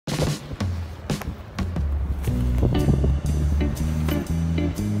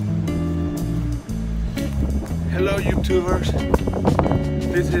Hello YouTubers,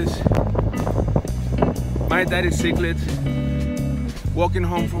 this is my daddy's cichlid, walking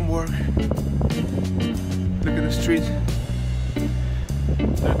home from work. Look at the streets,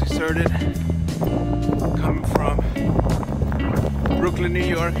 they're deserted, coming from Brooklyn, New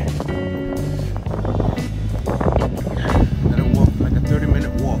York. Gotta walk like a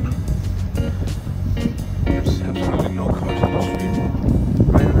 30-minute walk. There's absolutely no cars on the street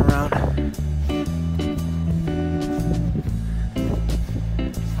riding around.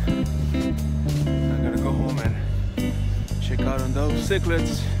 Check out on those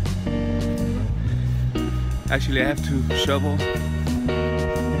cichlids. Actually, I have to shovel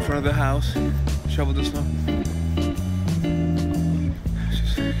in front of the house, shovel the snow.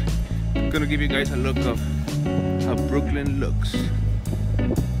 Just gonna give you guys a look of how Brooklyn looks.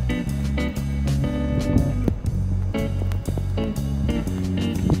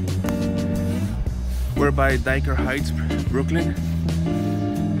 We're by Dyker Heights, Brooklyn.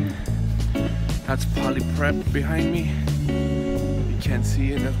 That's Poly Prep behind me. You can't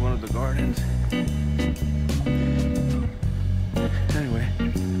see it, that's one of the gardens. Anyway,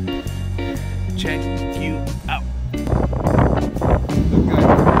 check you out. Look guys,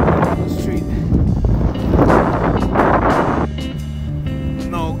 on the street.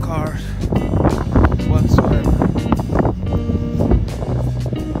 No cars whatsoever.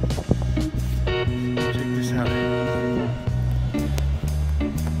 Check this out.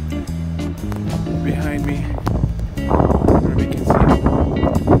 Behind me, where we can see.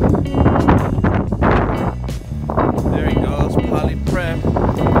 There he goes, Poly Prep.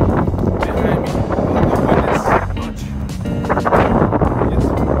 Behind me, although the wind is so much. Yes.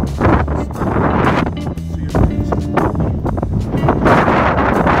 See your face.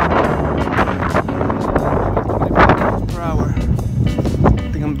 25 miles per hour. I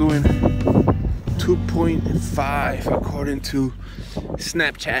think I'm doing 2.5 according to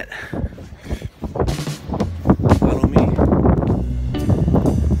Snapchat. Follow me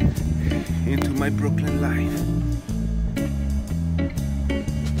into my Brooklyn life.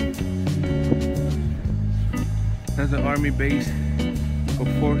 That's the army base of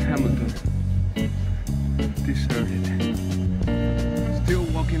Fort Hamilton. Deserted. Still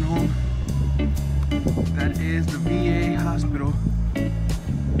walking home. That is the VA hospital.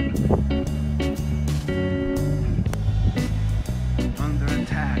 Under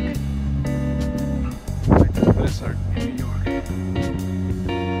attack. Blizzard in New York.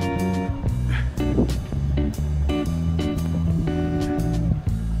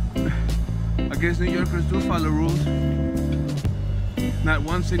 I guess New Yorkers do follow rules. Not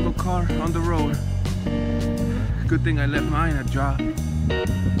one single car on the road. Good thing I left mine at job. Here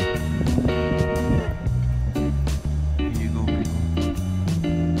you go, people.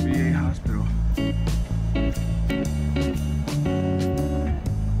 VA hospital.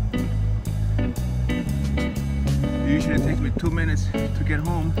 Usually it takes me 2 minutes to get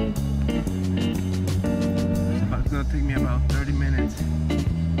home. It's gonna take me about 30 minutes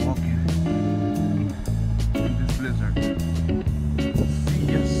walking in this blizzard.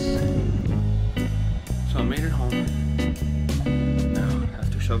 Yes. So I made it home. Now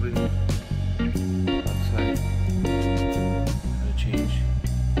after shoveling outside, gotta change.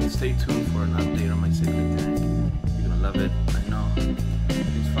 Stay tuned for an update on my cichlid tank. You're gonna love it, I know.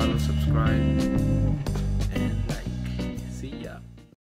 Please follow, subscribe.